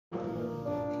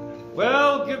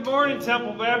Well, good morning,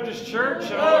 Temple Baptist Church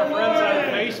and all our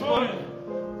friends on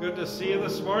Facebook. Good to see you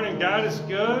this morning. God is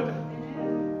good,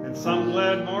 and some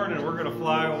glad morning we're going to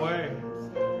fly away.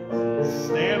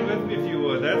 Stand with me if you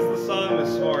would. That's the song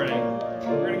this morning.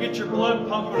 We're going to get your blood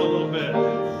pumping a little bit.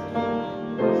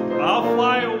 I'll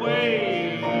fly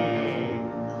away.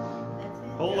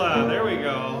 Hold on, there we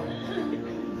go.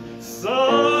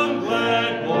 Some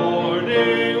glad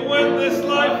morning when this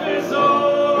life is over.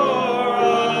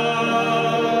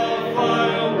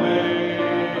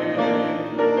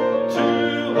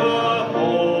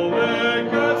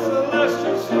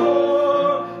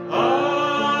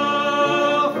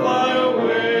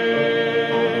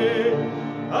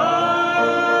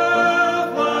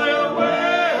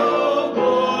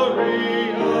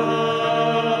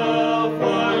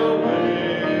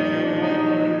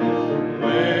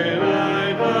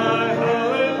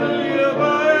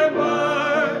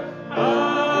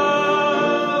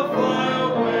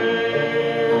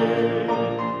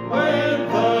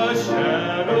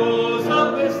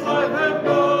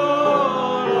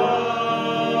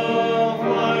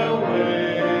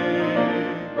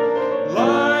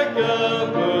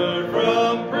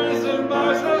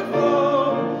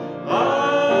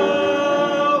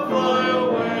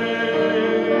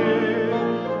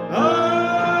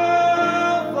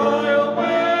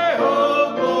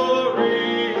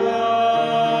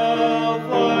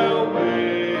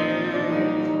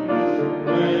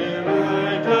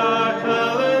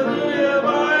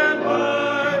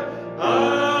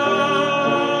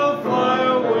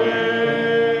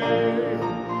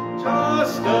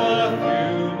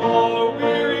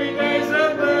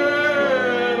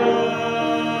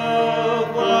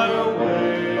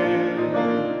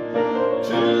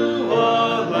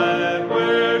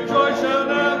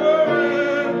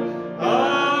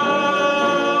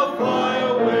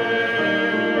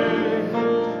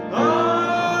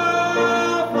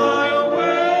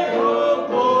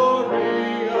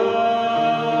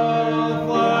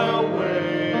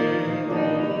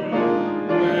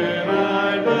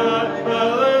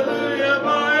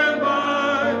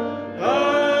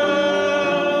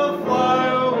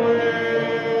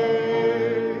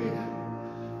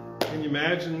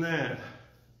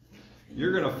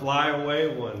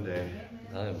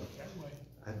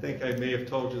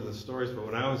 Stories, but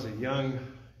when I was a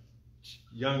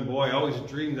young boy, I always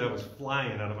dreamed that I was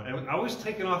flying out of I was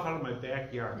taking off out of my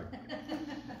backyard.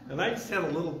 And I just had a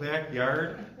little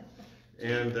backyard,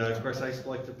 and of course I used to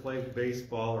like to play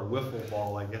baseball or wiffle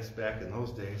ball, I guess, back in those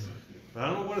days. But I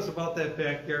don't know what it's about that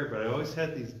backyard, but I always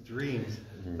had these dreams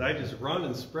that I just run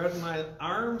and spread my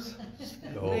arms.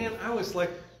 Oh. Man, I was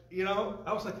like,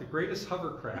 I was like the greatest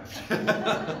hovercraft.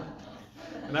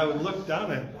 And I would look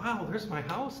down and, wow, there's my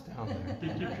house down there.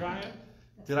 Did you try it?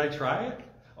 Did I try it?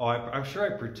 Oh, I'm sure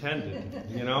I pretended,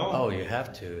 Oh, you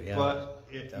have to, yeah. But,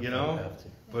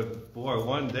 but boy,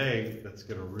 one day that's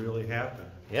going to really happen.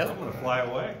 Yep. I'm going to fly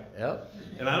away. Yep.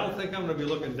 And I don't think I'm going to be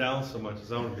looking down so much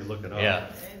as I'm going to be looking up.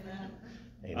 Yeah.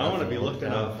 Amen. I want to be looking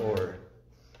up forward.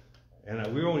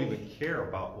 And we won't even care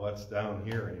about what's down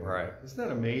here anymore. Right. Isn't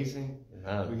that amazing?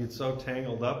 We get so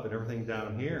tangled up in everything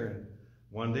down here, and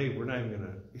one day we're not even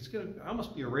gonna, it's gonna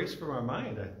almost be erased from our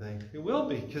mind, I think. It will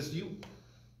be, because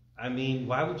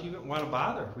why would you even want to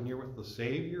bother when you're with the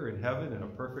Savior in heaven in a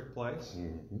perfect place?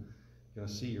 Mm-hmm. You're gonna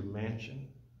see your mansion.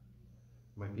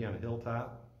 You might be on a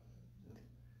hilltop.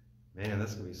 Man,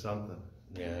 that's gonna be something.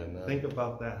 Yeah. No. Think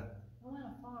about that. I want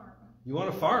a farm. You want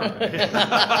a farm?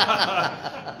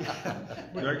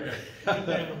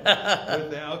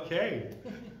 Okay.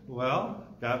 Well,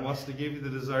 God wants to give you the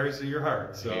desires of your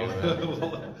heart, so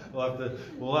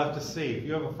we'll have to see. If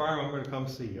you have a farm, I'm going to come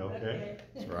see you. Okay?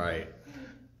 That's right.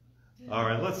 All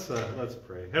right. Let's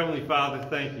pray. Heavenly Father,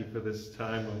 thank you for this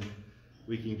time when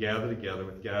we can gather together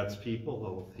with God's people,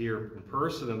 both here in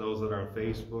person and those that are on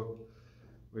Facebook.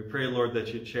 We pray, Lord,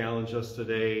 that you challenge us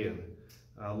today, and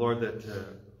Lord, that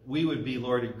we would be,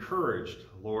 Lord, encouraged,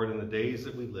 Lord, in the days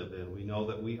that we live in. We know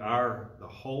that we are the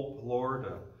hope, Lord,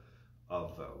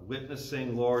 of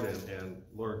witnessing, Lord, and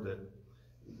Lord, that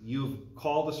you've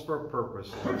called us for a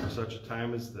purpose, Lord, for such a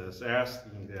time as this,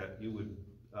 asking that you would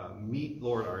meet,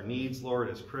 Lord, our needs, Lord,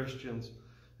 as Christians,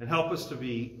 and help us to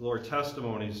be, Lord,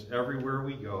 testimonies everywhere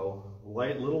we go,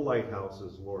 little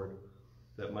lighthouses, Lord,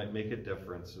 that might make a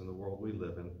difference in the world we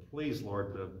live in. Please,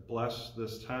 Lord, bless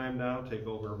this time now, take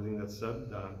over everything that's said and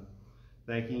done.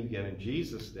 Thanking you again in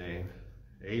Jesus' name.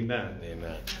 Amen.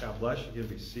 Amen. God bless you. You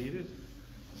can be seated.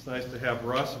 It's nice to have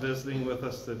Russ visiting with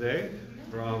us today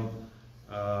from,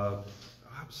 I'm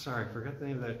sorry, I forgot the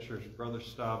name of that church. Brother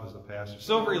Dobbs is the pastor.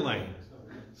 Silvery Lane.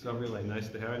 Silvery Lane. Nice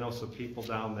to have. I know some people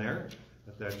down there.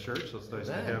 at that church, so it's nice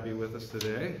to have you with us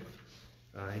today.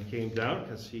 He came down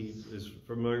because he is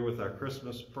familiar with our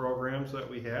Christmas programs that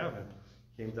we have, and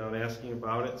came down asking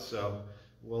about it. So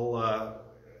we'll,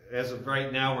 as of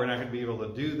right now, we're not going to be able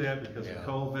to do that because of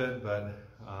COVID, but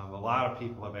a lot of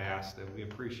people have asked, and we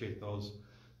appreciate those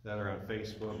that are on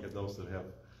Facebook and those that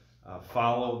have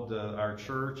followed our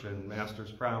church and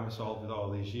Master's Promise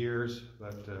all these years.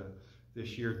 But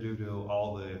this year, due to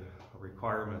all the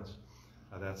requirements,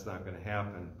 that's not going to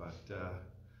happen. But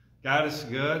God is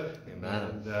good.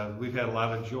 Amen. And we've had a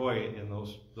lot of joy in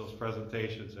those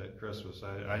presentations at Christmas.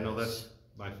 I know that's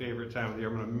my favorite time of the year.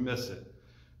 I'm going to miss it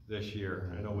this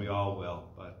year. I know we all will.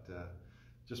 But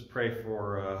just pray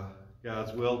for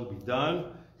God's will to be done,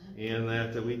 and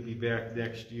that we'd be back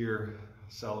next year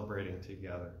celebrating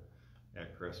together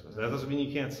at Christmas. That doesn't mean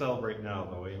you can't celebrate now,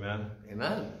 though. Amen?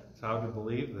 Amen. It's hard to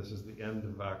believe. This is the end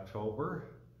of October.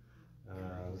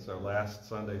 It's our last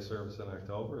Sunday service in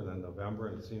October, and then November,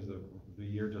 and it seems the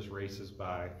year just races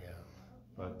by. Yeah.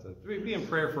 But be in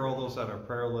prayer for all those on our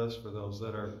prayer list, for those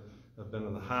that have been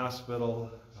in the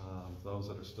hospital, those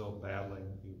that are still battling.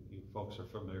 You folks are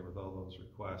familiar with all those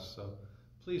requests, so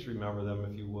please remember them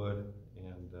if you would,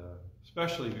 and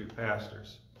especially your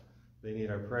pastors. They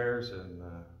need our prayers, and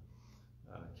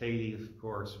Katie, of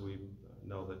course, we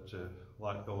know that a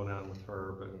lot going on with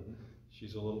her, but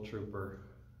she's a little trooper.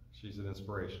 She's an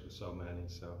inspiration to so many,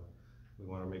 so we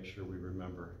want to make sure we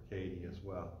remember Katie as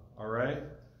well. All right?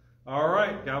 All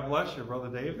right. God bless you, Brother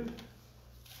David.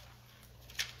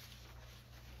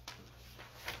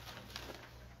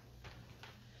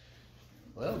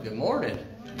 Well, good morning.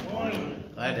 Good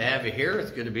morning. Glad to have you here.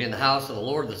 It's good to be in the house of the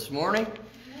Lord this morning.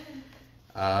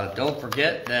 Don't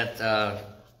forget that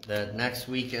that next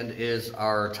weekend is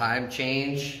our time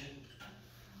change.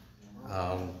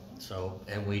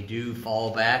 And we do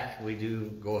fall back. We do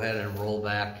go ahead and roll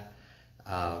back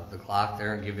the clock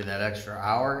there and give you that extra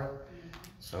hour.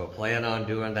 So plan on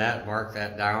doing that. Mark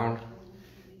that down.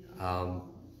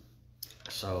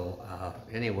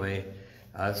 Anyway,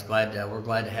 we're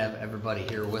glad to have everybody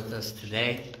here with us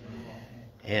today.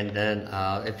 And then,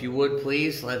 if you would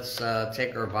please, let's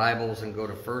take our Bibles and go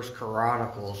to 1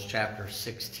 Chronicles chapter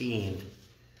 16.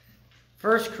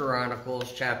 1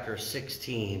 Chronicles chapter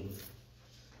 16.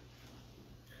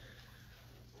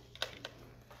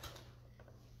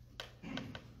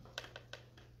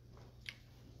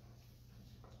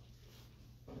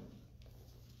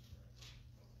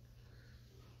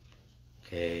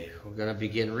 Okay, we're going to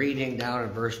begin reading down in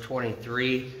verse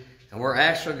 23, and we're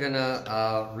actually going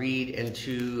to read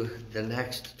into the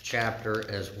next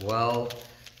chapter as well,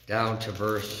 down to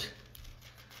verse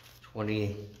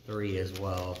 23 as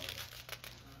well.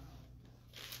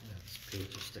 This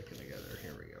page is sticking together.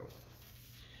 Here we go.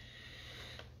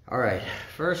 All right,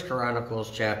 1 Chronicles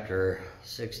chapter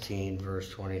 16, verse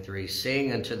 23.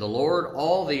 Sing unto the Lord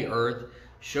all the earth,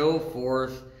 show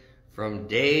forth from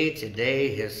day to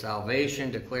day his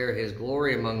salvation, declare his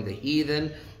glory among the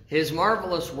heathen, his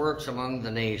marvelous works among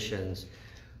the nations.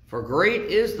 For great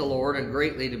is the Lord, and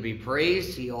greatly to be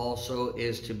praised. He also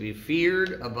is to be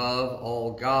feared above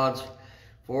all gods.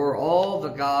 For all the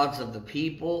gods of the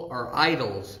people are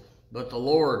idols, but the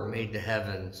Lord made the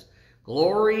heavens.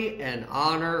 Glory and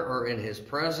honor are in his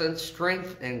presence.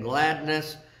 Strength and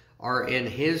gladness are in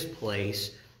his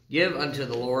place. Give unto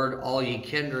the Lord, all ye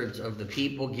kindreds of the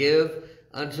people. Give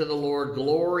unto the Lord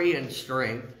glory and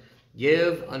strength.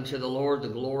 Give unto the Lord the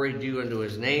glory due unto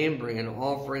his name. Bring an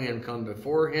offering and come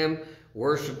before him.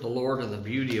 Worship the Lord in the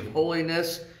beauty of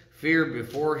holiness. Fear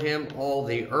before him all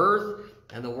the earth,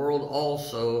 and the world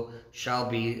also shall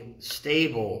be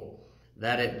stable,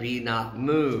 that it be not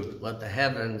moved. Let the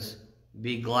heavens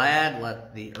be glad,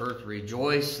 let the earth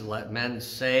rejoice, let men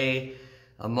say,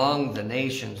 among the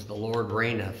nations the Lord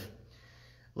reigneth.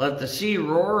 Let the sea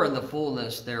roar and the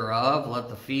fullness thereof. Let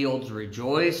the fields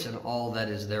rejoice and all that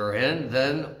is therein.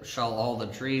 Then shall all the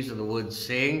trees of the wood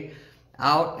sing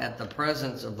out at the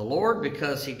presence of the Lord,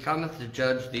 because he cometh to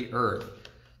judge the earth.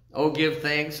 O give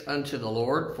thanks unto the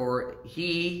Lord, for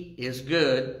he is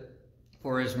good,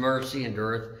 for his mercy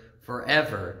endureth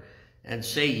forever. And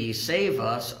say ye, save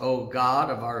us, O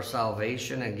God of our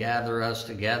salvation, and gather us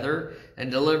together, and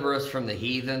deliver us from the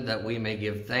heathen, that we may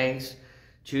give thanks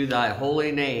to thy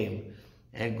holy name,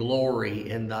 and glory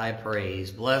in thy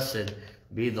praise. Blessed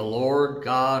be the Lord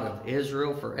God of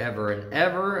Israel forever and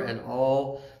ever. And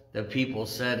all the people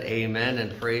said, Amen,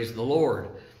 and praised the Lord.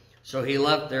 So he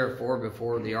left therefore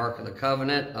before the ark of the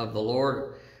covenant of the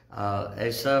Lord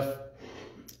Asaph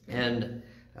and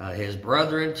his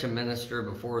brethren to minister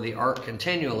before the ark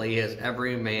continually, as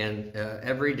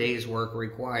every day's work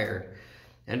required.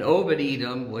 And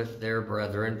Obed-Edom with their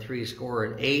brethren,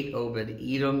 68,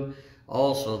 Obed-Edom,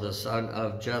 also the son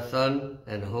of Jethun,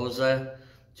 and Hosea,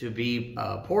 to be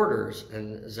porters,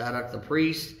 and Zadok the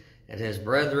priest, and his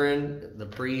brethren, the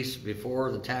priests, before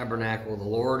the tabernacle of the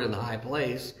Lord in the high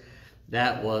place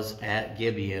that was at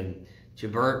Gibeon,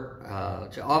 to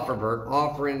offer burnt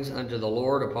offerings unto the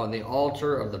Lord upon the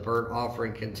altar of the burnt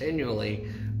offering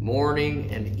continually, morning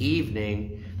and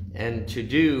evening, and to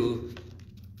do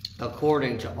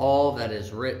according to all that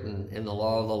is written in the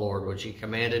law of the Lord, which he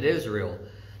commanded Israel.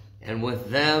 And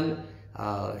with them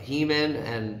Heman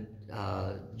and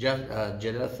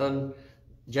Jeduthun,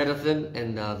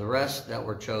 and the rest that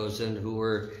were chosen, who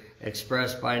were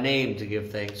expressed by name, to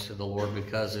give thanks to the Lord,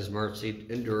 because his mercy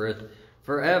endureth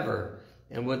forever.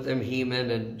 And with them Heman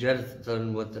and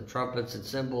Jeduthun, with the trumpets and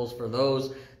cymbals for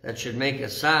those that should make a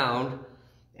sound,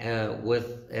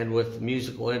 with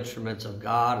musical instruments of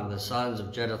God. And the sons of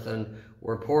Jeduthun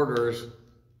were porters.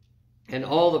 And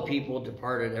all the people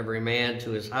departed, every man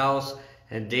to his house,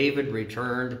 and David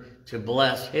returned to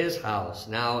bless his house.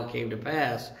 Now it came to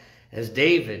pass, as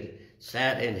David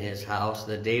sat in his house,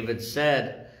 that David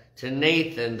said to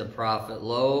Nathan the prophet,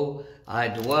 Lo, I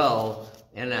dwell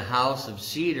in a house of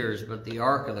cedars, but the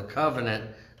ark of the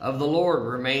covenant of the Lord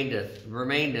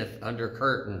remaineth under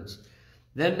curtains.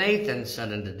 Then Nathan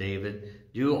said unto David,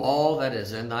 Do all that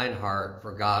is in thine heart,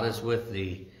 for God is with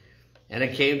thee. And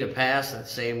it came to pass that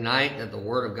same night that the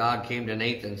word of God came to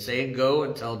Nathan, saying, Go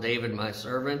and tell David my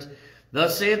servant,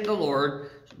 Thus saith the Lord,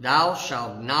 Thou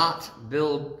shalt not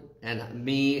build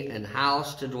me an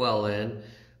house to dwell in,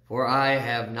 for I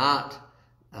have not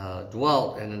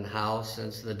dwelt in an house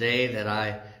since the day that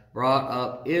I brought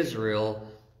up Israel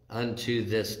unto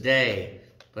this day,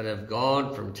 but have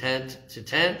gone from tent to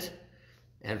tent,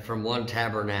 and from one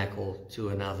tabernacle to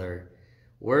another.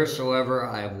 Wheresoever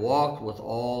I have walked with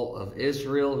all of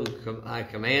Israel, who I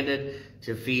commanded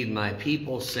to feed my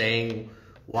people, saying,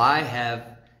 Why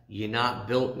have ye not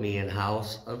built me an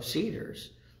house of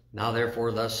cedars? Now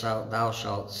therefore thus thou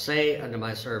shalt say unto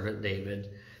my servant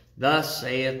David, Thus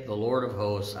saith the Lord of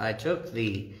hosts, I took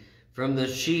thee from the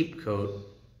sheepcote,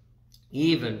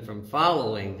 even from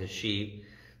following the sheep,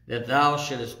 that thou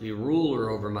shouldest be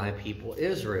ruler over my people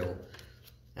Israel.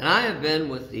 And I have been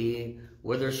with thee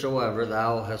whithersoever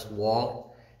thou hast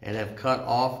walked, and have cut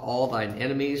off all thine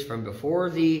enemies from before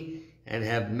thee, and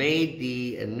have made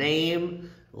thee a name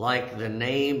like the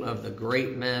name of the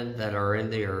great men that are in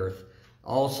the earth.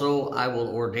 Also I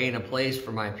will ordain a place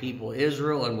for my people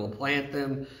Israel, and will plant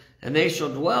them, and they shall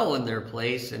dwell in their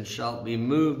place, and shall be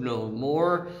moved no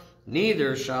more,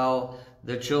 neither shall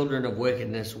the children of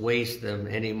wickedness waste them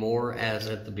any more as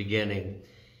at the beginning.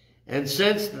 And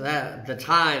since the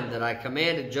time that I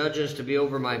commanded judges to be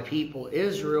over my people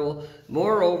Israel,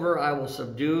 moreover I will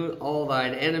subdue all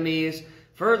thine enemies.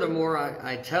 Furthermore,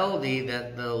 I tell thee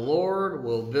that the Lord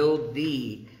will build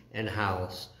thee an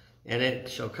house. And it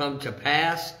shall come to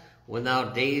pass, when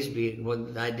thy days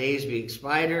be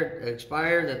expired,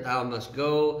 that thou must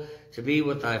go to be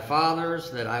with thy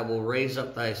fathers, that I will raise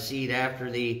up thy seed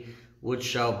after thee, which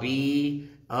shall be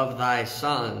of thy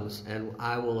sons, and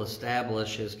I will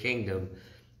establish his kingdom.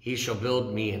 He shall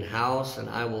build me an house, and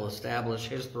I will establish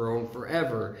his throne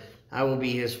forever. I will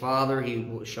be his father,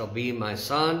 he shall be my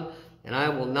son, and I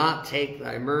will not take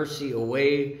thy mercy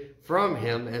away from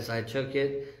him, as I took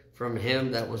it from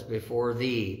him that was before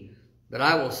thee. But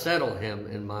I will settle him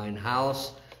in mine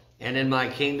house, and in my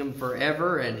kingdom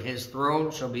forever, and his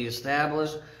throne shall be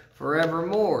established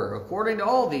forevermore. According to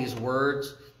all these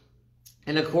words,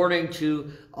 and according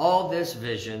to all this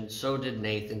vision, so did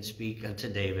Nathan speak unto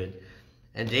David.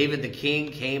 And David the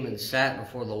king came and sat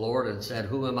before the Lord, and said,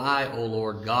 Who am I, O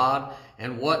Lord God,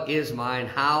 and what is mine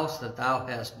house that thou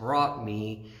hast brought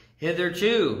me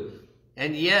hitherto?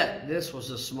 And yet this was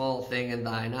a small thing in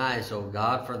thine eyes, O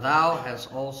God, for thou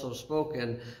hast also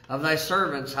spoken of thy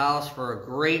servant's house for a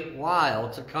great while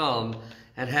to come,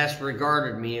 and hast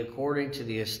regarded me according to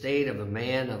the estate of a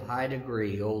man of high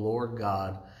degree, O Lord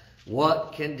God.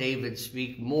 What can David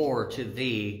speak more to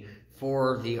thee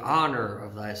for the honor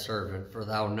of thy servant? For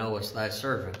thou knowest thy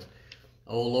servant.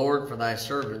 O Lord, for thy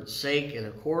servant's sake, and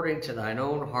according to thine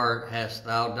own heart hast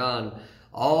thou done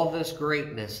all this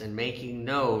greatness, in making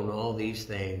known all these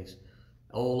things.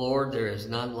 O Lord, there is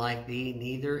none like thee,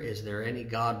 neither is there any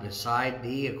God beside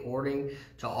thee, according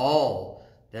to all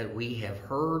that we have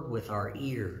heard with our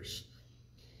ears.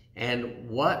 And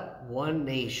what one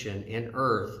nation in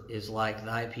earth is like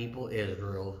thy people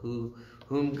Israel,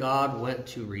 whom God went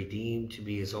to redeem to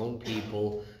be his own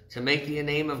people, to make thee a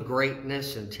name of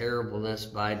greatness and terribleness,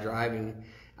 by driving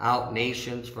out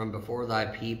nations from before thy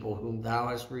people, whom thou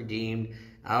hast redeemed,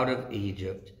 out of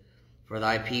Egypt. For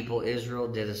thy people Israel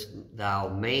didst thou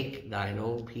make thine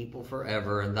own people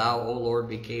forever, and thou, O Lord,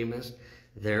 becamest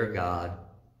their God.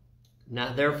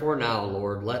 Now, therefore now,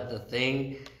 Lord, let the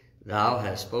thing thou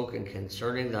hast spoken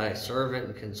concerning thy servant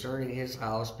and concerning his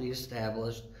house be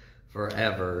established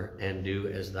forever, and do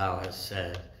as thou hast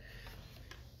said.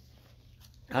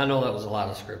 I know that was a lot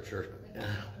of scripture,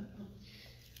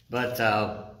 but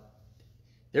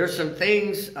there's some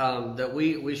things that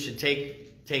we should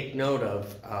take note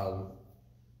of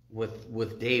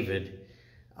with David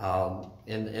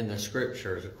in the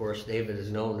scriptures. Of course, David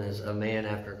is known as a man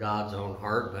after God's own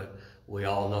heart, but we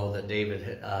all know that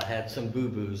David had some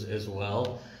boo-boos as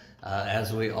well,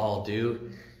 as we all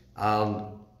do.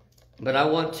 But I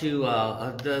want to,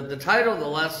 the title of the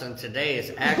lesson today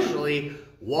is actually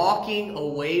Walking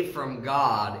Away from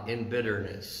God in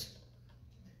Bitterness.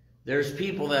 There's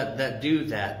people that do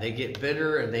that. They get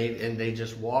bitter and they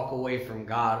just walk away from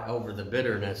God over the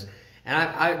bitterness. And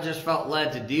I just felt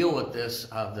led to deal with this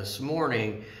this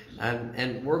morning.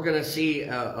 And we're going to see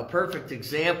a perfect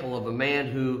example of a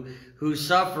man who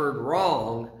suffered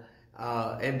wrong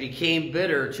and became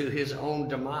bitter to his own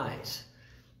demise.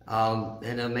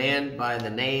 And a man by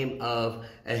the name of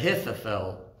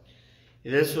Ahithophel.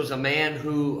 This was a man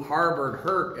who harbored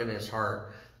hurt in his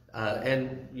heart.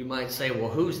 And you might say, well,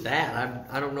 who's that?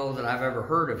 I don't know that I've ever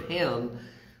heard of him.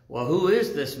 Well, who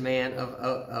is this man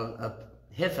of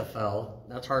Ahithophel?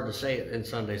 That's hard to say it in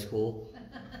Sunday school.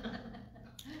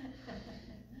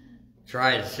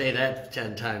 Try to say that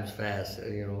 10 times fast.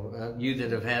 You know, you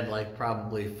that have had like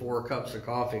probably 4 cups of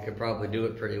coffee could probably do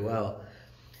it pretty well.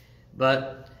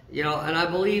 But, you know, and I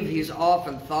believe he's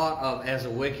often thought of as a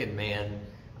wicked man.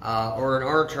 Or in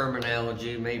our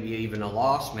terminology, maybe even a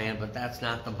lost man, but that's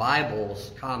not the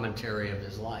Bible's commentary of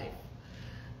his life.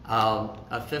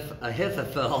 Ahithophel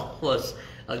was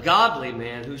a godly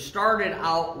man who started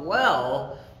out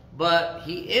well, but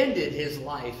he ended his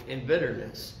life in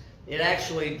bitterness. It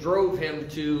actually drove him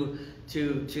to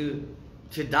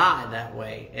die that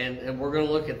way, and we're going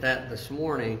to look at that this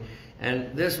morning.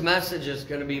 And this message is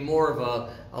going to be more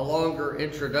of a longer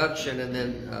introduction, and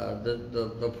then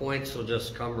the points will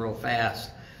just come real fast.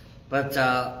 But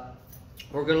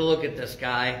we're going to look at this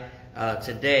guy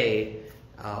today.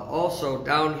 Also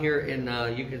down here in,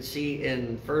 you can see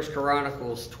in 1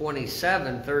 Chronicles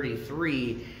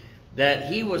 27:33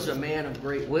 that he was a man of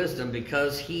great wisdom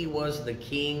because he was the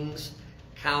king's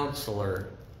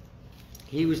counselor.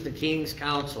 He was the king's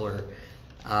counselor.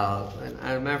 And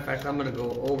as a matter of fact, I'm going to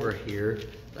go over here.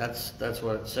 That's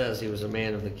what it says. He was a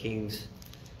man of the king's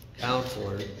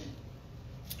counselor.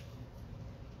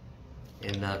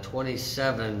 In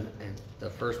 27, and the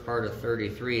first part of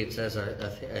 33, it says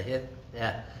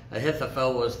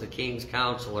Ahithophel was the king's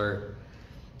counselor.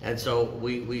 And so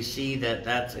we see that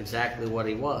that's exactly what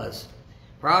he was.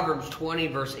 Proverbs 20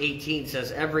 verse 18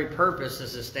 says, every purpose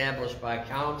is established by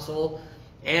counsel,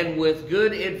 and with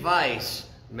good advice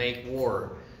make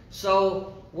war.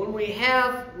 So when we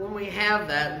have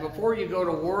that, before you go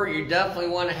to war, you definitely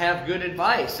want to have good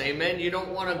advice. Amen. You don't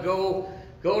want to go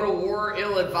to war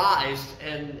ill-advised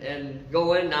and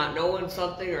go in not knowing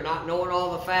something, or not knowing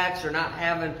all the facts, or not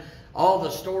having all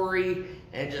the story,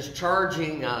 and just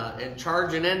charging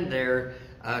in there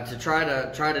to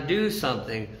try to do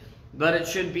something. But it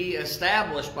should be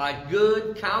established by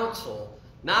good counsel.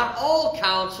 Not all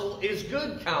counsel is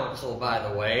good counsel, by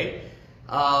the way.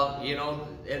 You know,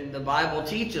 and the Bible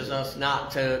teaches us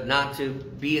not to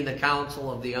be in the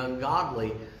counsel of the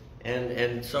ungodly,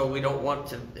 and so we don't want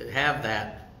to have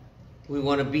that. We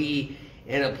want to be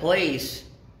in a place.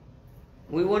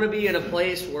 We want to be in a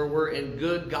place where we're in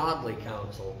good godly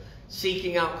counsel,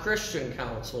 seeking out Christian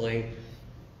counseling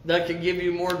that can give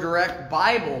you more direct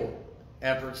Bible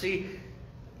effort. See,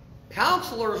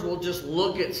 counselors will just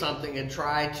look at something and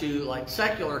try to, like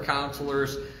secular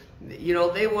counselors, you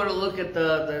know, they want to look at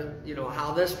the you know,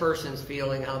 how this person's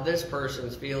feeling, how this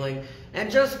person's feeling, and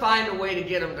just find a way to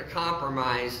get them to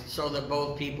compromise so that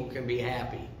both people can be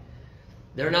happy.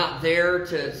 They're not there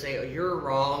to say, oh, you're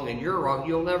wrong and you're wrong.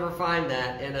 You'll never find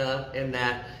that in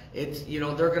that. It's, you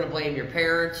know, they're going to blame your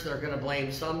parents. They're going to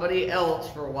blame somebody else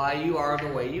for why you are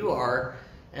the way you are,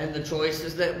 and the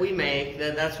choices that we make.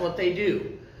 That's what they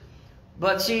do.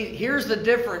 But see, here's the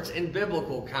difference in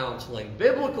biblical counseling.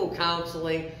 Biblical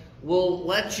counseling will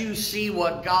let you see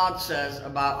what God says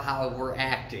about how we're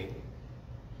acting.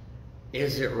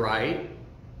 Is it right?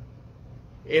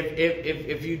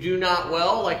 If you do not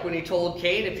well, like when he told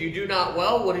Cain, if you do not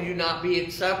well, would you not be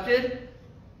accepted?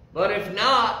 But if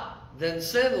not, then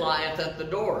sin lieth at the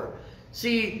door.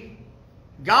 See,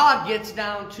 God gets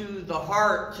down to the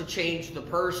heart to change the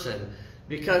person.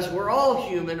 Because we're all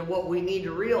human, and what we need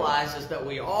to realize is that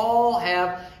we all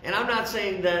have, and I'm not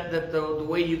saying that the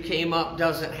way you came up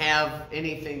doesn't have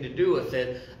anything to do with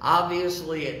it.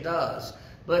 Obviously it does.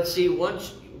 But see,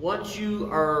 once you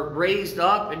are raised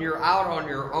up and you're out on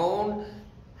your own,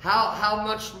 how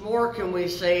much more can we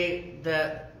say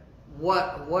that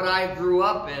what I grew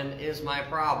up in is my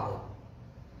problem?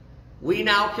 We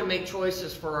now can make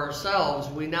choices for ourselves.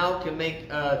 We now can make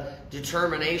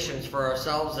determinations for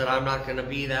ourselves that I'm not going to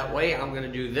be that way. I'm going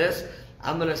to do this.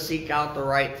 I'm going to seek out the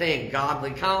right thing.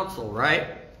 Godly counsel, right?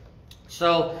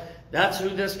 So that's who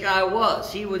this guy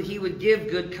was. He would give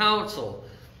good counsel.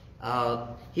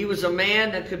 He was a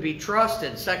man that could be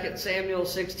trusted. 2 Samuel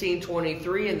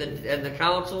 16:23, and the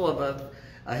counsel of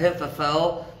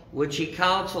Ahithophel, which he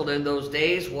counseled in those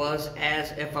days, was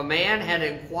as if a man had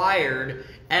inquired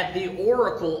at the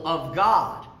oracle of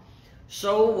God.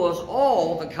 So was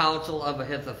all the counsel of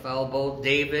Ahithophel, both with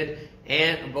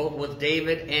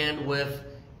David and with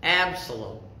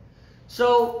Absalom.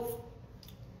 So,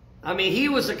 I mean, he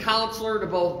was a counselor to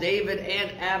both David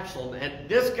and Absalom. And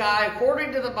this guy,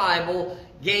 according to the Bible,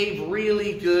 gave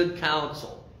really good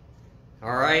counsel.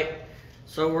 All right?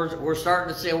 So we're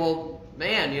starting to say, well,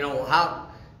 man, you know, how...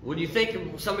 When you think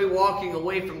of somebody walking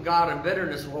away from God in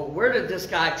bitterness, well, where did this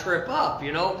guy trip up,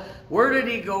 you know? Where did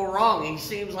he go wrong? He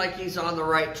seems like he's on the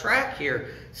right track here.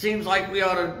 Seems like we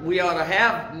ought to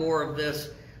have more of this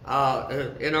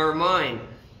in our mind.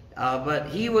 But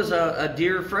he was a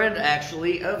dear friend,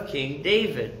 actually, of King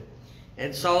David.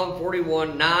 In Psalm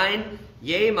 41:9,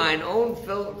 yea, mine own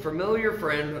familiar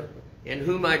friend, in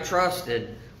whom I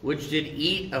trusted, which did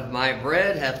eat of my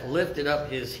bread, hath lifted up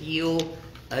his heel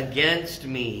against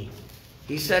me.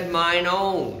 He said, mine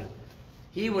own.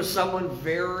 He was someone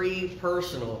very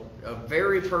personal, a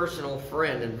very personal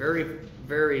friend, and very,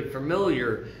 very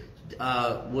familiar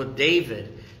with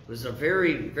David. Was a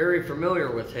very familiar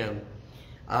with him.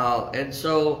 And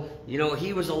so, you know,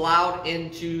 he was allowed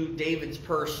into David's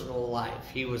personal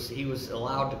life. He was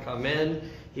allowed to come in.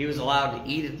 He was allowed to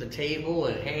eat at the table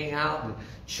and hang out and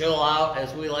chill out,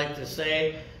 as we like to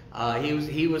say.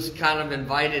 He was kind of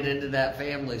invited into that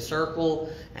family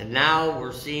circle, and now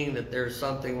we're seeing that there's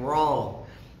something wrong.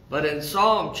 But in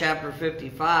Psalm chapter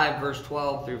 55, verse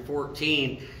 12 through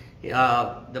 14,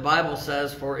 the Bible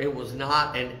says, for it was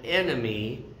not an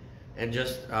enemy, and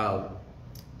just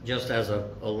as a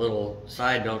little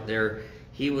side note there,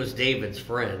 he was David's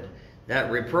friend,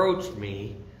 that reproached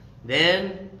me,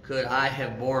 then could I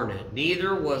have borne it.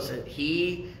 Neither was it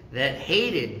he that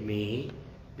hated me,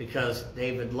 because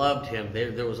David loved him.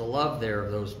 There was a love there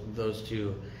of those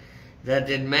two. That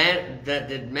did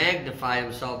magnify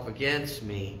himself against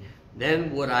me.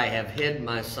 Then would I have hid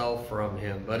myself from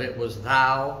him. But it was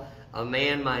thou, a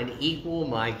man mine equal,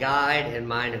 my guide, and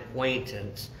mine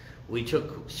acquaintance. We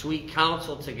took sweet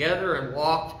counsel together and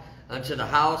walked unto the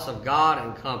house of God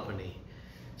in company.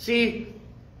 See,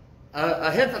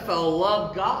 Ahithophel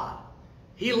loved God.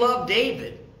 He loved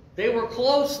David. They were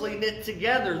closely knit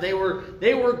together. They were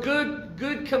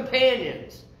good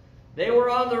companions. They were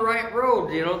on the right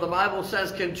road. You know, the Bible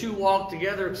says, can two walk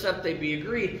together except they be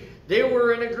agreed? They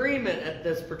were in agreement at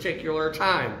this particular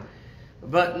time.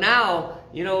 But now,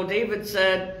 you know, David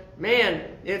said,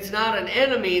 man, it's not an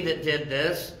enemy that did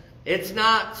this. It's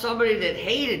not somebody that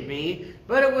hated me,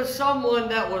 but it was someone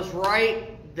that was right,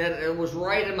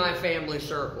 in my family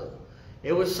circle.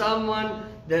 It was someone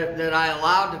that I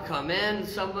allowed to come in,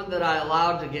 someone that I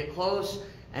allowed to get close,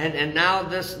 and now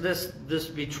this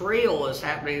betrayal is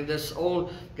happening. This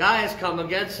old guy has come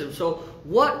against him. So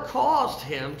what caused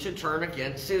him to turn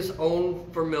against his own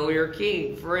familiar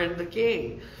friend, the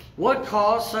king? What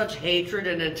caused such hatred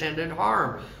and intended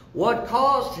harm? What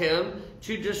caused him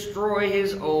to destroy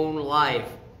his own life?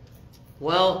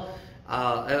 Well,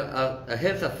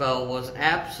 Ahithophel was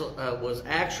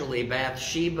actually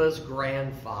Bathsheba's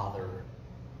grandfather.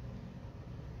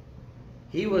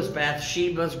 He was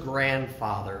Bathsheba's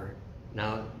grandfather.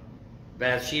 Now,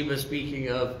 Bathsheba, speaking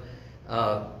of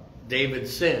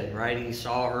David's sin, right? He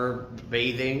saw her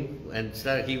bathing, and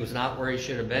he was not where he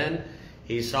should have been.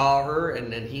 He saw her, and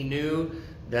then he knew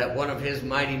that one of his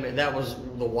mighty men, that was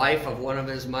the wife of one of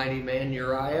his mighty men,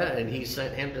 Uriah, and he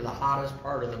sent him to the hottest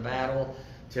part of the battle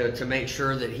to make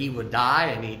sure that he would die,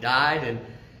 and he died,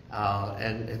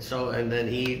 and then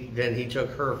he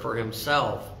took her for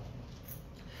himself.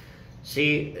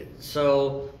 See,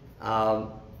 so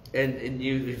and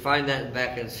you find that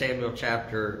back in Samuel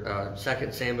chapter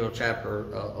 2 Samuel chapter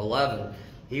 11.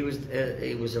 He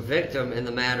was a victim in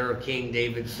the matter of King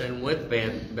David's sin with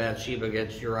Bathsheba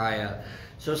against Uriah.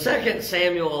 So 2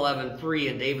 Samuel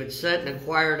 11:3, and David sent and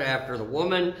inquired after the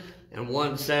woman And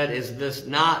one said, is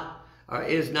not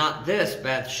this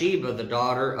Bathsheba, the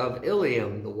daughter of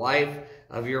Eliam, the wife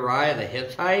of Uriah the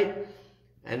Hittite?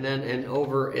 And then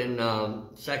over in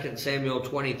 2 Samuel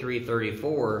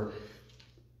 23:34,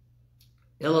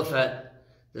 Eliphat,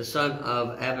 the son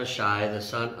of Abishai, the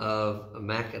son of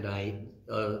Machonite,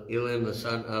 Eliam, the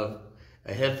son of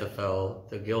Ahithophel,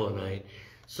 the Gilonite.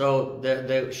 So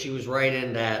she was right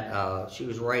in that. She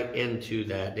was right into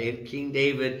that. King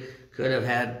David could have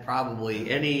had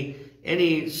probably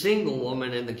any single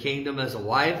woman in the kingdom as a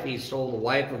wife. He stole the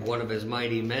wife of one of his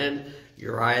mighty men,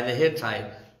 Uriah the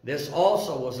Hittite. This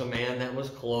also was a man that was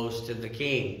close to the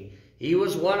king. He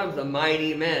was one of the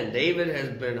mighty men. David has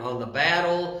been on the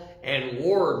battle and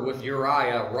warred with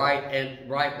Uriah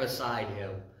right beside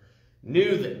him.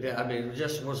 Knew that, I mean, it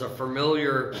just was a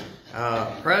familiar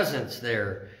presence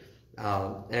there,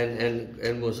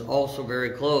 and was also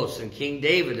very close. And King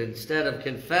David, instead of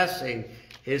confessing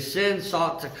his sin,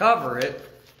 sought to cover it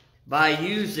by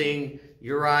using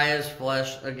Uriah's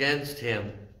flesh against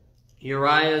him.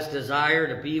 Uriah's desire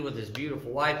to be with his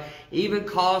beautiful wife, even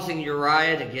causing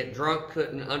Uriah to get drunk,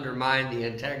 couldn't undermine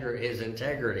his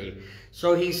integrity.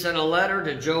 So he sent a letter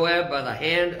to Joab by the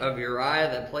hand of Uriah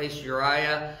that placed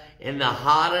Uriah in the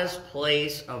hottest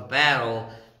place of battle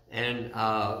and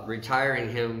retiring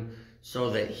him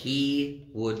so that he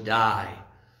would die.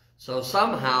 So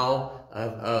somehow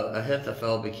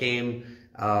Ahithophel became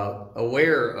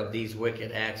aware of these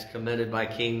wicked acts committed by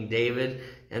King David,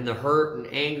 and the hurt and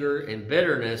anger and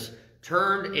bitterness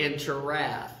turned into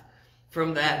wrath.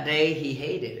 From that day, he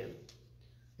hated him.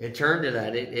 It turned to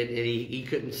that. He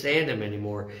couldn't stand him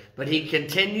anymore. But he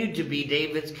continued to be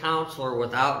David's counselor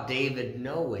without David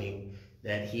knowing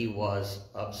that he was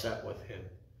upset with him.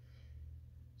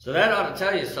 So that ought to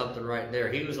tell you something right there.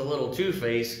 He was a little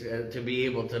two-faced to be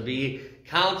able to be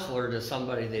counselor to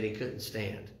somebody that he couldn't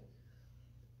stand.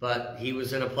 But he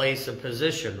was in a place of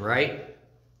position, right?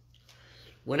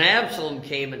 When Absalom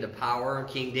came into power,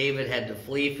 King David had to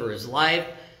flee for his life.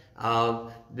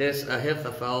 This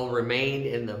Ahithophel remained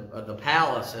in the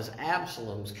palace as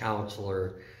Absalom's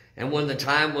counselor. And when the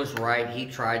time was right, he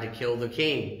tried to kill the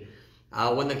king.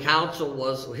 When his counsel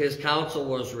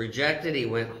was rejected, he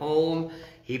went home,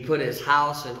 he put his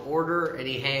house in order, and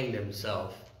he hanged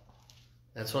himself.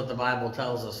 That's what the Bible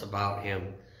tells us about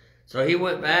him. So he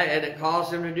went back, and it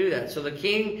caused him to do that. So the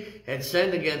king had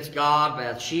sinned against God,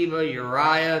 Bathsheba,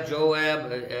 Uriah,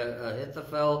 Joab,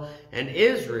 Ahithophel, and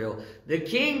Israel. The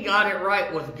king got it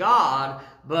right with God,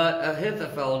 but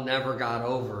Ahithophel never got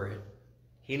over it.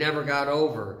 He never got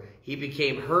over. He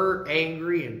became hurt,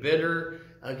 angry, and bitter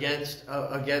against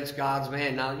God's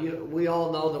man. Now, we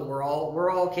all know that we're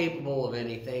all capable of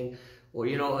anything. Well,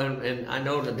 you know, and I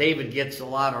know that David gets a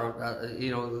lot of,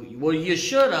 well, you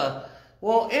should have.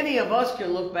 Well, any of us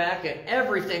can look back at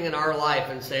everything in our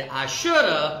life and say, I should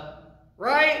have,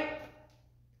 right?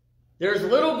 There's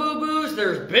little boo-boos,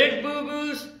 there's big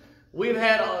boo-boos.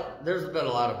 There's been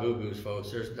a lot of boo-boos, folks.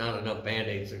 There's not enough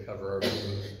Band-Aids to cover our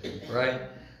boo-boos, right?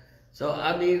 So,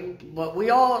 I mean, but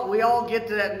we all get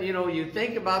to that, you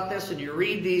think about this and you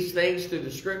read these things through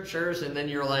the scriptures and then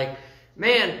you're like,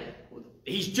 man,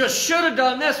 he just should have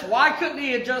done this. Why couldn't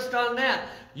he have just done that?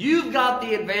 You've got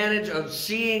the advantage of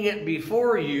seeing it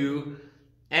before you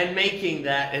and making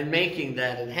that and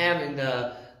having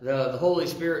the Holy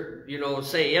Spirit,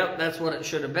 say, yep, that's what it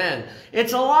should have been.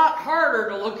 It's a lot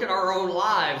harder to look at our own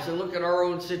lives and look at our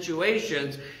own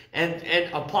situations and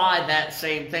apply that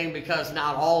same thing because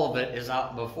not all of it is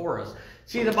out before us.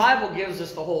 See, the Bible gives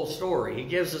us the whole story. It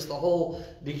gives us the whole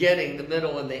beginning, the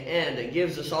middle, and the end. It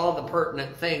gives us all the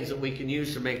pertinent things that we can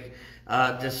use to make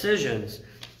decisions,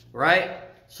 right?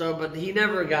 So, but he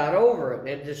never got over it.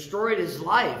 It destroyed his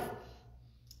life.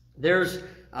 There's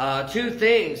only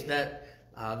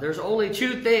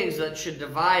two things that should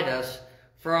divide us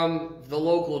from the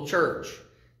local church.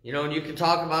 And you can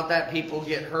talk about that. People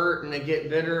get hurt and they get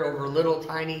bitter over little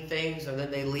tiny things and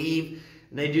then they leave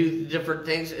and they do different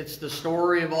things. It's the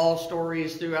story of all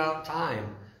stories throughout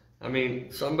time. I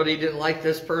mean, somebody didn't like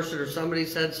this person or somebody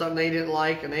said something they didn't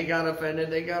like and they got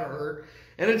offended, they got hurt.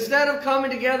 And instead of coming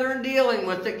together and dealing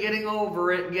with it, getting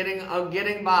over it,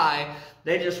 getting by,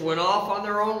 they just went off on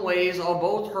their own ways, all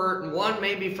both hurt, and one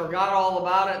maybe forgot all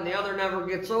about it and the other never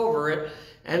gets over it.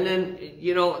 And then,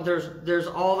 there's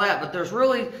all that. But there's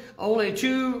really only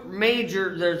two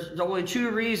reasons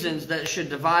that should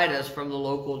divide us from the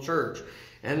local church.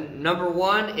 And number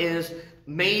one is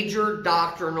major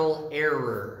doctrinal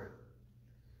error.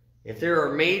 If there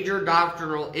are major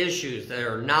doctrinal issues that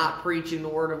are not preaching the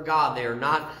Word of God,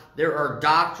 there are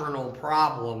doctrinal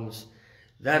problems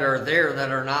that are there that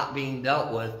are not being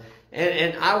dealt with,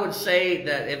 And I would say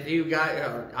that if you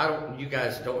guys, you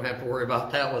guys don't have to worry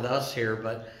about that with us here,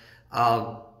 but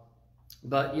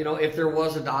you know, if there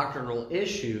was a doctrinal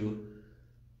issue,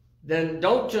 then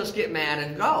don't just get mad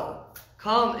and go.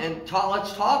 Come and talk.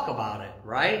 Let's talk about it,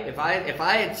 right? If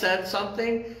I had said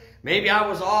something, maybe I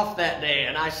was off that day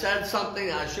and I said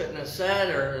something I shouldn't have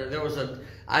said, or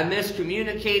I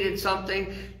miscommunicated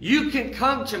something. You can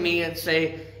come to me and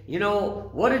say, you know,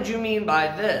 what did you mean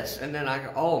by this? And then I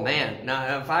go, oh man,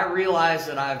 now if I realize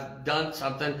that I've done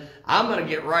something, I'm going to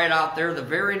get right out there the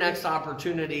very next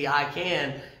opportunity I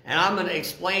can, and I'm going to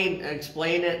explain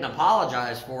it and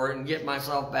apologize for it and get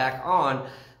myself back on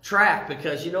track.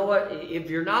 Because you know what? If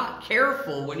you're not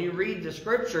careful when you read the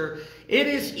scripture,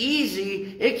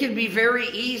 it can be very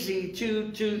easy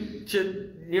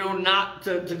to you know, not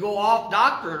to go off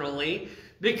doctrinally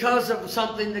because of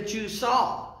something that you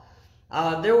saw.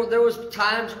 There was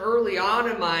times early on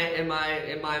in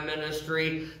my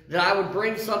ministry that I would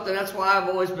bring something. That's why I've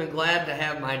always been glad to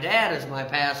have my dad as my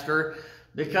pastor,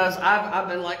 because I've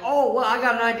been like, oh, well, I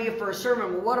got an idea for a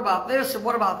sermon. Well, what about this and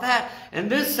what about that? And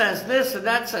this says this and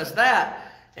that says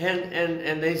that.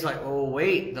 And he's like, oh,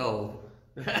 wait, though.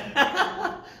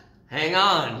 Hang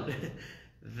on.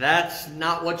 That's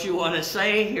not what you want to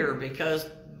say here, because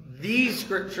these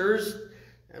scriptures,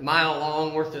 a mile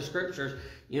long worth of scriptures,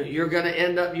 you're going to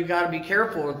end up, you got to be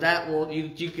careful with that.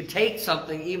 You could take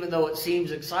something, even though it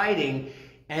seems exciting,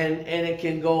 and it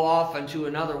can go off into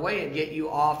another way and get you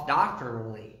off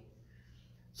doctrinally.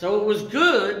 So it was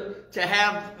good to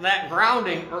have that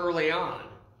grounding early on.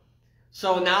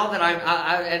 So now that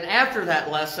and after that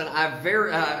lesson,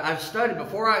 I've studied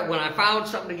when I found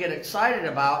something to get excited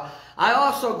about. I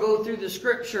also go through the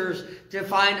scriptures to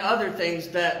find other things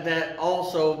that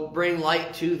also bring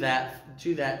light to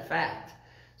that fact,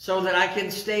 so that I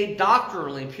can stay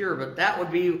doctrinally pure. But that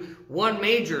would be one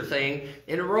major thing.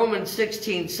 In Romans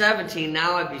 16:17,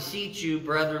 now I beseech you,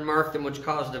 brethren, mark them which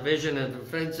cause division and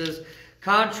offenses,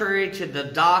 contrary to the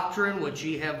doctrine which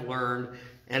ye have learned,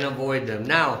 and avoid them.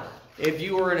 Now, if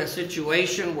you were in a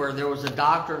situation where there was a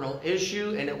doctrinal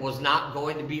issue and it was not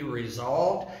going to be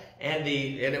resolved, and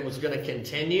it was going to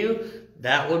continue,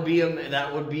 that would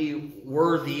be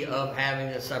worthy of having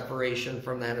a separation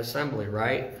from that assembly,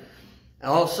 right?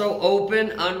 Also,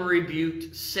 open,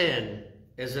 unrebuked sin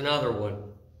is another one.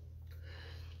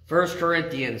 1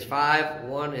 Corinthians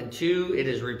 5:1-2, it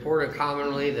is reported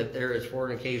commonly that there is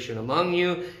fornication among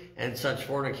you, and such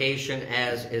fornication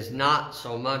as is not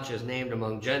so much as named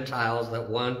among Gentiles, that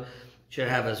one should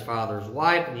have his father's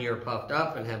wife, and ye are puffed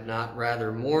up, and have not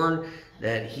rather mourned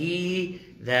that he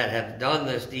that hath done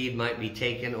this deed might be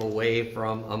taken away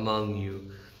from among you.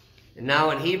 And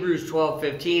now in Hebrews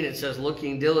 12:15 it says,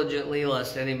 looking diligently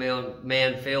lest any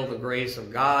man fail the grace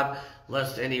of God,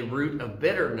 lest any root of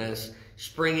bitterness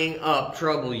springing up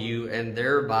trouble you, and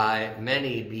thereby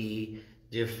many be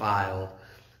defiled.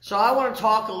 So I want to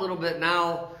talk a little bit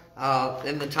now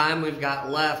in the time we've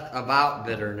got left about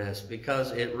bitterness,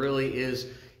 because it really is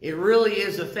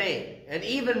a thing. And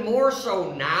even more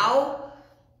so now,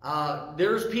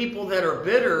 there's people that are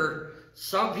bitter.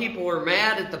 Some people are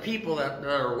mad at the people that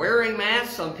are wearing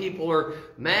masks. Some people are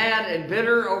mad and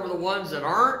bitter over the ones that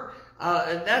aren't.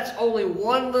 And that's only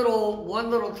one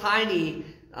little tiny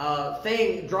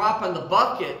thing, drop in the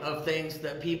bucket of things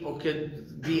that people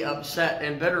could be upset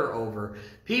and bitter over.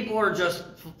 People are just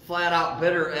flat out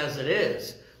bitter as it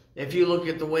is. If you look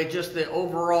at the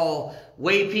overall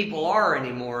way people are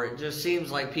anymore, it just seems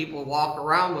like people walk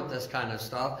around with this kind of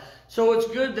stuff. So it's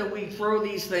good that we throw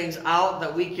these things out,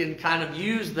 that we can kind of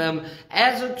use them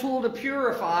as a tool to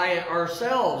purify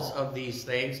ourselves of these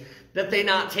things, that they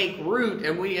not take root,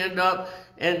 and we end up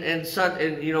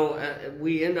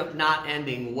we end up not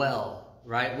ending well,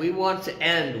 right? We want to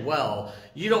end well.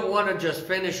 You don't want to just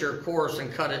finish your course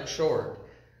and cut it short.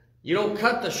 You don't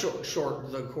cut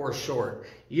the course short.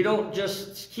 You don't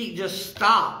just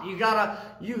stop.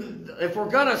 If we're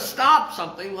gonna stop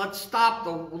something, let's stop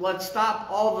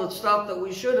all the stuff that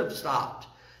we should have stopped.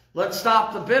 Let's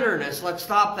stop the bitterness. Let's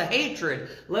stop the hatred.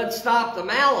 Let's stop the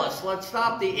malice. Let's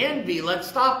stop the envy. Let's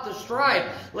stop the strife.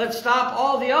 Let's stop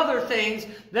all the other things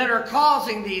that are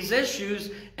causing these issues,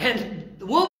 and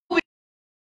we'll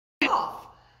be off.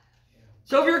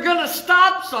 So if you're going to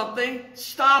stop something,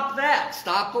 stop that.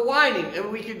 Stop the whining. And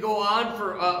we could go on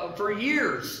for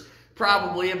years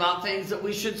probably about things that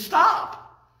we should stop.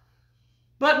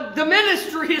 But the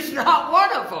ministry is not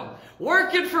one of them.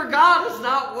 Working for God is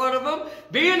not one of them.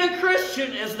 Being a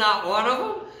Christian is not one of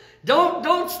them.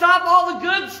 Don't stop all the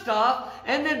good stuff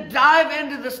and then dive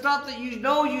into the stuff that you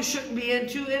know you shouldn't be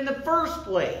into in the first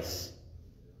place.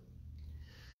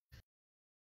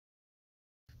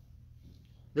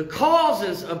 The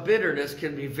causes of bitterness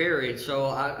can be varied, so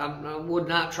I would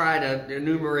not try to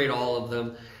enumerate all of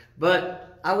them.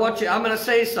 But I'm going to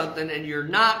say something, and you're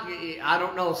not, I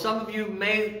don't know, some of you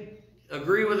may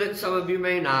agree with it, some of you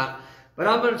may not. But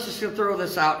I'm just going to throw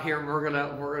this out here, and we're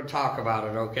going to talk about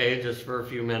it, okay, just for a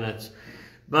few minutes.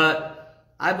 But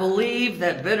I believe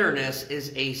that bitterness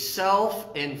is a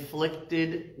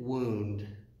self-inflicted wound.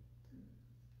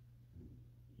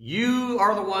 You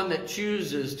are the one that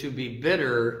chooses to be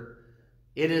bitter.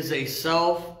 It is a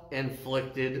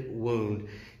self-inflicted wound.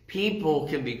 People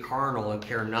can be carnal and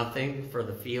care nothing for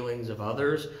the feelings of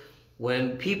others.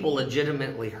 When people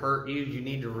legitimately hurt you, you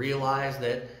need to realize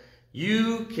that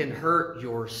you can hurt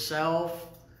yourself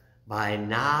by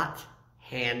not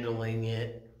handling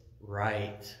it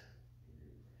right.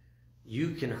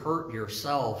 You can hurt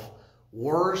yourself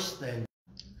worse than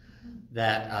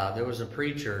that. There was a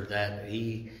preacher that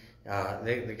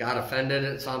they got offended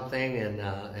at something,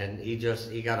 and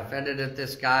he got offended at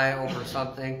this guy over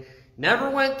something. Never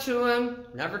went to him,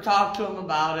 never talked to him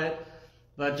about it,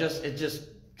 but it just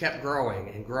kept growing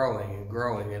and growing and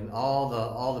growing, and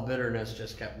all the bitterness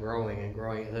just kept growing and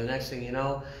growing. And the next thing you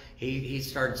know, he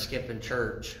started skipping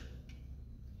church.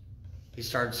 He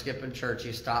started skipping church.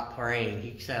 He stopped praying.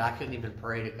 He said, I couldn't even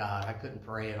pray to God. I couldn't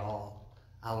pray at all.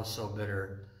 I was so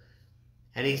bitter.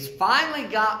 And he finally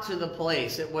got to the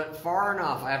place. It went far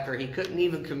enough after he couldn't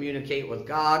even communicate with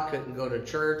God, couldn't go to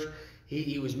church.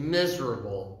 He was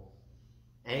miserable.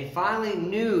 And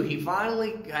he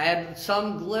finally had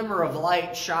some glimmer of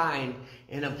light shine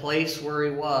in a place where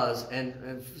he was,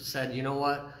 and said, you know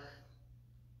what?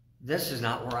 This is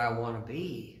not where I want to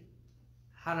be.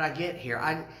 How did I get here?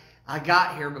 I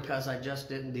got here because I just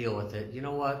didn't deal with it. You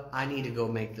know what? I need to go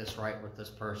make this right with this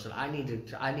person. I need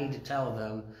to tell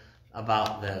them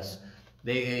about this.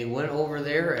 They went over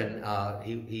there, and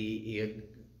he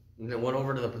went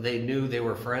over to they knew they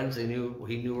were friends. He knew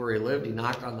where he lived. He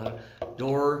knocked on the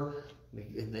door.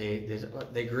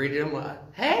 They greeted him.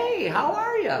 Hey, how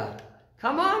are you?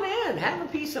 Come on in. Have a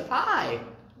piece of pie.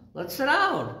 Let's sit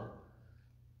down.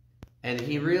 And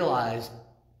he realized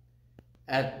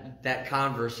at that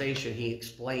conversation, he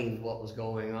explained what was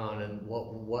going on and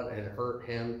what had hurt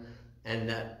him, and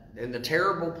that in the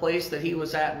terrible place that he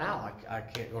was at now. I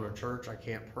can't go to church. I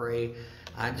can't pray.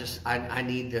 I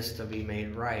need this to be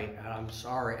made right. I'm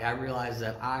sorry. I realize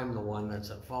that I'm the one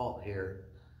that's at fault here.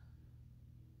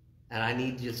 And I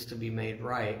need this to be made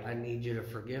right. I need you to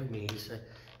forgive me. He said,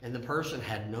 and the person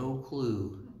had no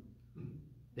clue.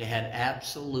 They had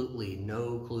absolutely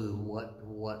no clue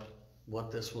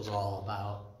what this was all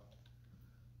about.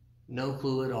 No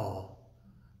clue at all.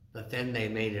 But then they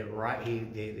made it right.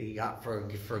 He got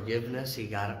forgiveness. He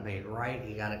got it made right.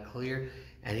 He got it clear.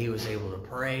 And he was able to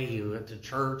pray. He went to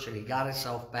church, and he got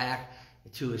himself back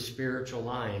to a spiritual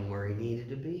line where he needed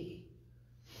to be.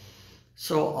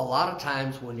 So a lot of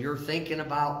times when you're thinking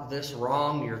about this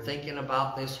wrong, you're thinking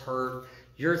about this hurt,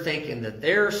 you're thinking that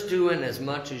they're stewing as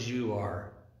much as you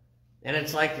are. And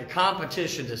it's like a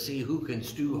competition to see who can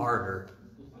stew harder.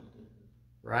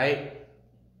 Right?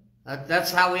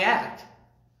 That's how we act.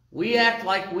 We act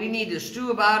like we need to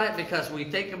stew about it because we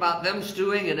think about them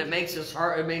stewing, and it makes us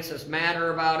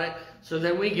madder about it. So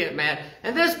then we get mad.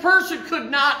 And this person could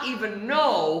not even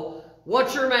know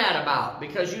what you're mad about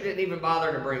because you didn't even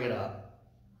bother to bring it up.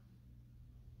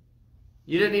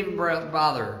 You didn't even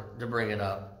bother to bring it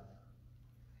up.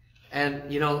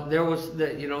 And there's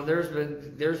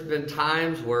been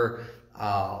times where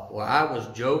I was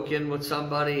joking with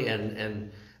somebody,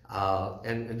 and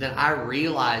then I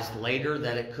realized later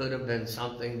that it could have been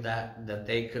something that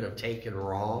they could have taken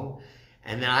wrong.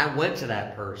 And then I went to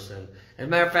that person. As a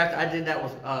matter of fact, I did that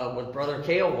with Brother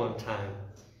Cale one time.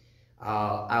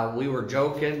 We were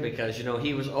joking because,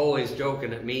 he was always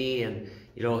joking at me, and,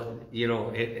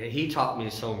 he taught me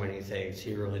so many things.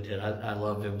 He really did. I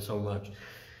loved him so much.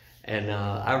 And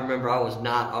I remember I was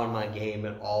not on my game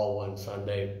at all one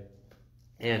Sunday.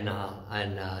 And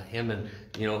him and,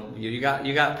 you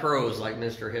got pros like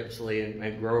Mr. Hipsley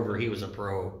and Grover. He was a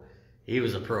pro. He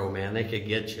was a pro, man. They could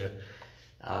get you.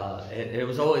 It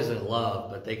was always in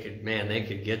love, but they could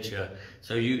get you.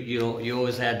 So you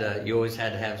always had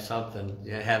to have something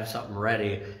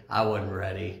ready. I wasn't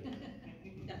ready.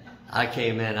 I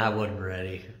came in, I wasn't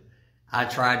ready. I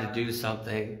tried to do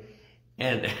something,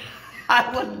 and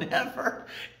I would never,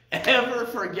 ever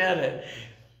forget it.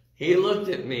 He looked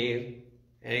at me,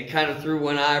 and he kind of threw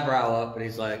one eyebrow up, and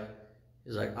he's like,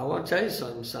 I want to tell you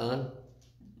something, son.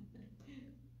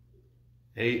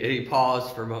 And he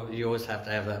paused for a moment. You always have to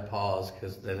have that pause,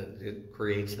 because then it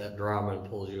creates that drama and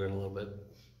pulls you in a little bit.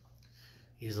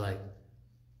 He's like,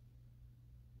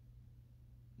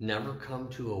 never come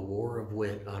to a war of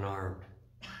wit unarmed.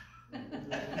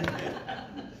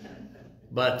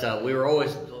 But we were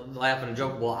always laughing and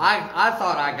joking. Well, I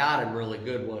thought I got him really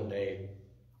good one day.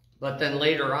 But then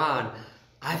later on,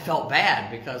 I felt bad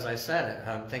because I said it.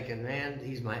 I'm thinking, man,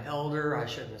 he's my elder. I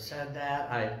shouldn't have said that.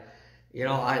 I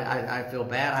feel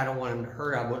bad. I don't want him to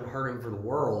hurt. I wouldn't hurt him for the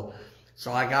world.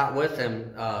 So I got with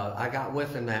him. I got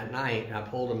with him that night. And I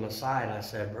pulled him aside. I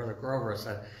said, Brother Grover, I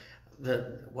said,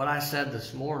 what I said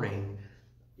this morning,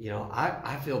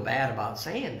 I feel bad about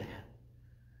saying that.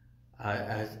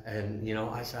 I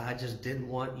said, I just didn't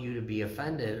want you to be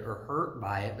offended or hurt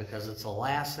by it, because it's the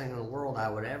last thing in the world I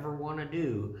would ever want to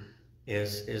do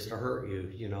is to hurt you,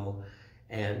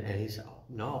 And he said, oh,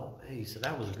 no. He said,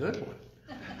 that was a good one.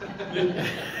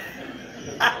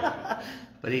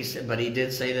 But he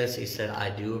did say this. He said,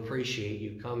 I do appreciate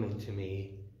you coming to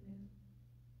me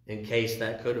in case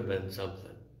that could have been something.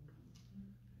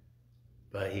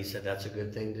 But he said, that's a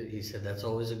good thing he said, that's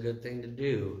always a good thing to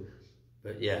do.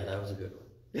 But yeah, that was a good one.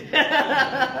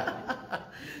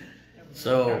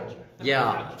 So,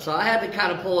 yeah. So I had to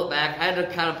kind of pull it back. I had to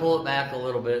kind of pull it back a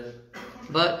little bit.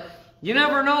 But you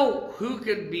never know who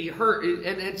could be hurt.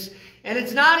 And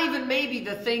it's not even maybe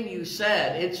the thing you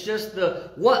said. It's just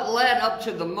what led up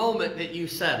to the moment that you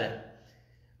said it.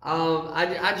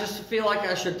 I just feel like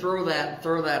I should throw that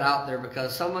out there,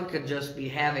 because someone could just be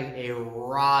having a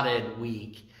rotted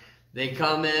week. They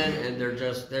come in and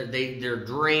they're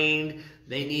drained.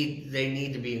 They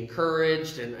need to be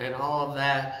encouraged and all of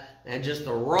that. And just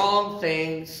the wrong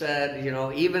thing said,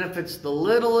 even if it's the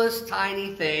littlest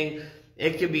tiny thing,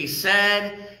 it can be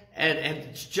said, and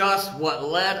it's just what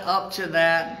led up to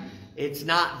that. It's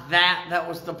not that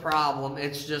was the problem.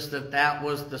 It's just that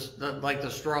was like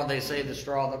the straw. They say the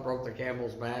straw that broke the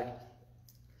camel's back.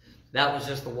 That was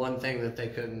just the one thing that they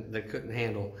couldn't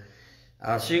handle.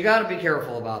 So you got to be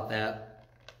careful about that.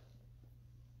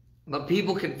 But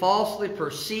people can falsely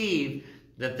perceive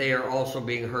that they are also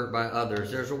being hurt by others.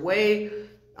 There's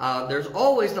there's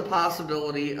always the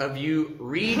possibility of you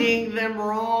reading them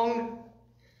wrong.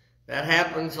 That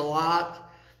happens a lot.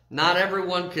 Not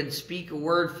everyone can speak a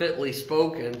word fitly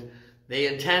spoken. They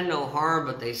intend no harm,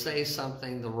 but they say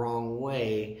something the wrong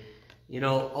way.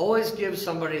 Always give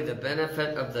somebody the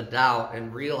benefit of the doubt,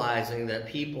 and realizing that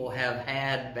people have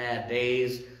had bad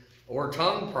days or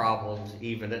tongue problems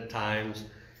even at times.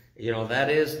 That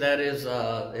is,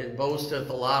 it boasteth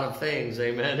a lot of things.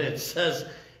 Amen. It says,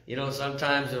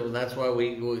 sometimes that's why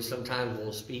we sometimes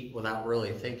will speak without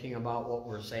really thinking about what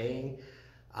we're saying.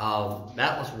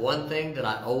 That was one thing that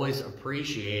I always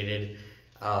appreciated,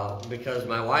 because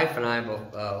my wife and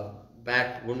I,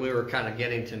 back when we were kind of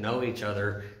getting to know each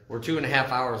other, we're 2.5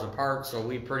 hours apart, so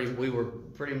we were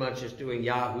pretty much just doing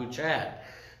Yahoo chat.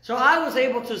 So I was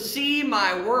able to see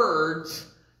my words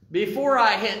before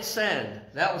I hit send.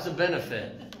 That was a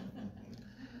benefit.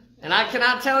 And I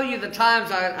cannot tell you the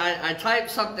times I typed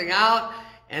something out,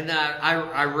 and then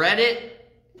I read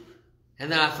it, and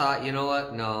then I thought, you know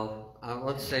what, no.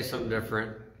 Let's say something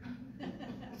different.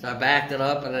 So I backed it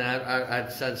up, and then I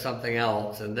said something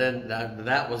else, and then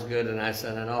that was good, and I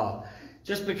sent it off.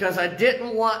 Just because I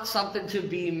didn't want something to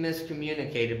be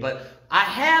miscommunicated. But I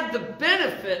had the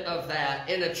benefit of that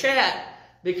in a chat,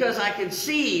 because I could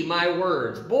see my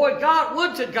words. Boy,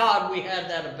 would to God we had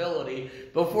that ability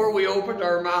before we opened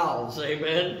our mouths.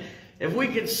 Amen. If we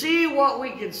could see what we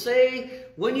could say,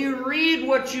 when you read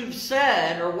what you've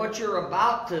said or what you're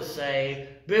about to say,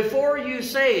 before you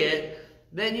say it,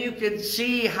 then you can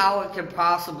see how it could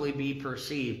possibly be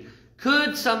perceived.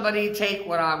 Could somebody take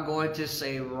what I'm going to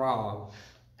say wrong?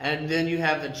 And then you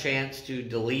have the chance to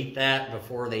delete that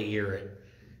before they hear it.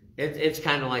 It's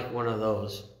kind of like one of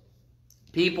those.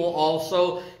 People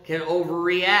also can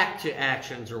overreact to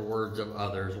actions or words of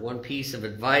others. One piece of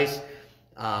advice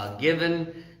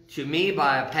given to me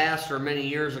by a pastor many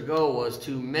years ago was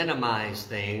to minimize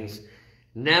things,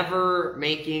 never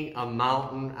making a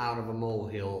mountain out of a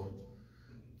molehill.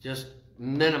 Just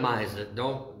minimize it.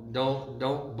 Don't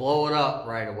blow it up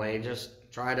right away.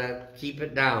 Just try to keep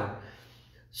it down.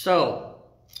 So,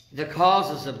 the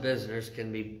causes of bitterness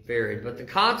can be varied, but the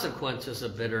consequences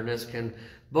of bitterness can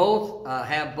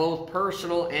have both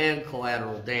personal and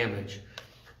collateral damage.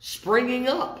 Springing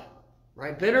up,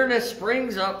 right? Bitterness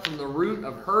springs up from the root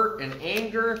of hurt and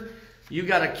anger. You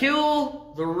got to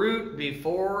kill the root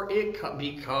before it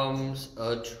becomes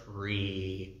a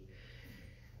tree.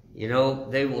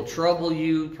 They will trouble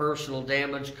you. Personal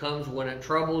damage comes when it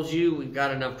troubles you. We've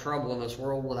got enough trouble in this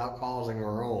world without causing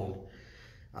our own.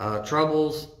 It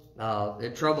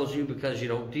troubles you because you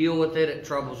don't deal with it. It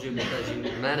troubles you because you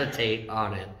meditate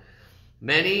on it.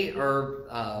 Many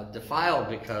are defiled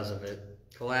because of it.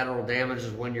 Collateral damage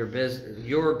is when your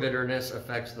bitterness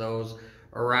affects those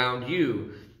around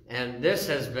you. And this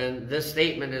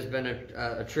statement has been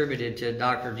attributed to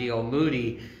Dr. D.L.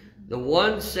 Moody. The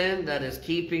one sin that is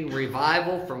keeping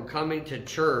revival from coming to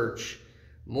church,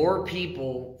 more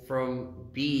people from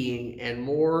being, and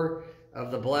more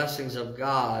of the blessings of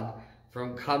God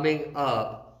from coming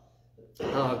upon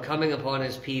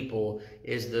his people,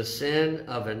 is the sin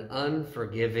of an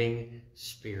unforgiving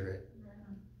spirit.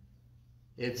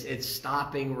 It's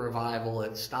stopping revival.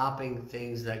 It's stopping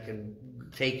things that can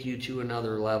take you to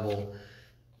another level.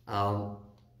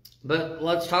 But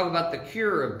let's talk about the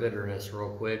cure of bitterness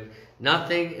real quick.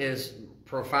 Nothing is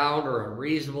profound or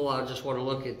unreasonable. I just want to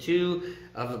look at two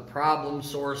of the problem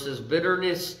sources.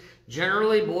 Bitterness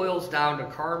generally boils down to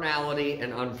carnality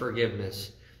and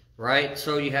unforgiveness, right?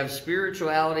 So you have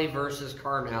spirituality versus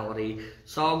carnality.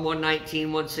 Psalm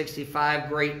 119, 165,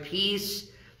 great peace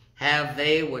have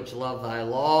they which love thy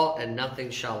law, and nothing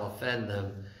shall offend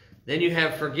them. Then you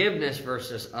have forgiveness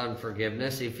versus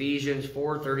unforgiveness. Ephesians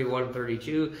 4, 31,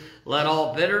 32. Let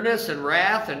all bitterness and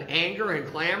wrath and anger and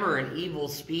clamor and evil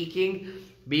speaking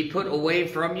be put away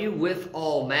from you with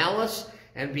all malice,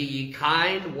 and be ye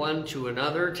kind one to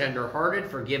another,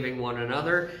 tender-hearted, forgiving one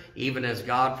another, even as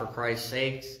God for Christ's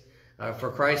sake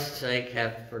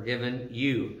hath forgiven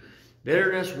you.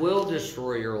 Bitterness will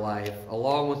destroy your life,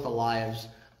 along with the lives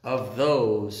of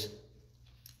those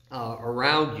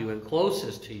around you and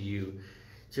closest to you.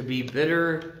 To be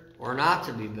bitter or not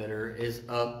to be bitter is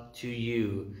up to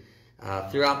you.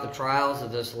 Throughout the trials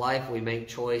of this life, we make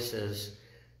choices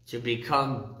to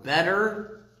become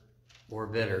better or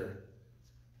bitter.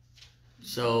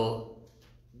 So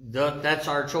that's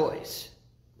our choice,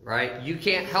 right? You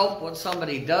can't help what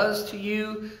somebody does to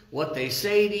you, what they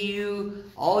say to you.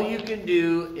 All you can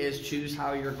do is choose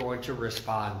how you're going to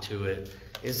respond to it.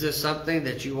 Is this something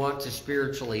that you want to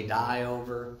spiritually die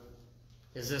over?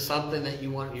 Is this something that you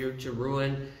want to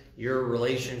ruin your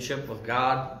relationship with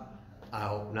God? I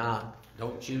hope not.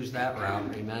 Don't choose that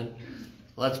route. Amen.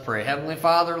 Let's pray. Heavenly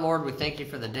Father, Lord, we thank you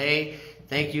for the day.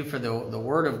 Thank you for the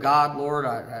Word of God, Lord.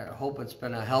 I hope it's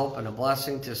been a help and a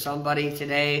blessing to somebody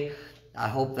today. I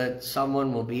hope that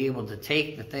someone will be able to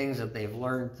take the things that they've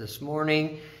learned this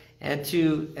morning and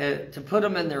to put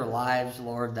them in their lives,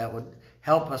 Lord, that would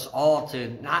help us all to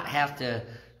not have to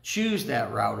choose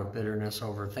that route of bitterness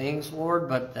over things, Lord,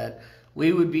 but that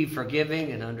we would be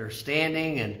forgiving and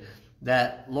understanding, and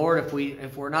that, Lord,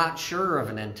 if we're not sure of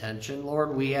an intention,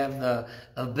 Lord, we have the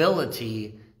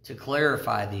ability to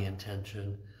clarify the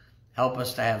intention. Help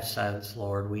us to have sense,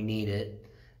 Lord. We need it.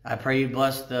 I pray you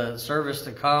bless the service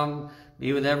to come.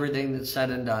 Be with everything that's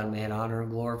said and done. May it honor and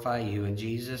glorify you. In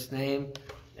Jesus' name,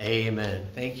 amen.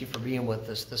 Thank you for being with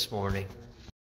us this morning.